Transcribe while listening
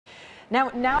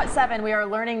Now at 7, we are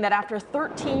learning that after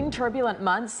 13 turbulent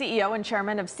months, CEO and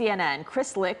chairman of CNN,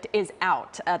 Licht, is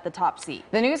out at the top seat.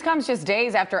 The news comes just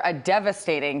days after a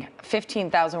devastating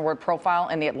 15,000-word profile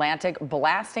in The Atlantic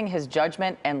blasting his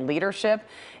judgment and leadership.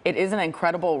 It is an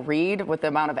incredible read with the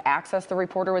amount of access the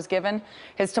reporter was given.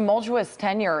 His tumultuous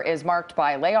tenure is marked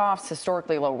by layoffs,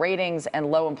 historically low ratings, and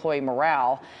low employee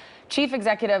morale. Chief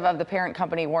executive of the parent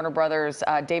company, Warner Brothers,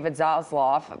 David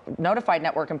Zaslav, notified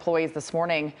network employees this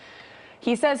morning.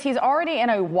 He says he's already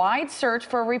in a wide search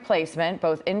for a replacement,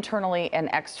 both internally and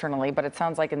externally, but it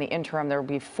sounds like in the interim there will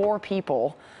be 4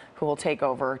 people who will take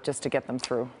over just to get them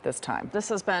through this time. This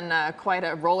has been quite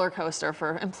a roller coaster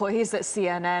for employees at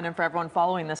CNN and for everyone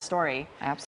following this story. Absolutely.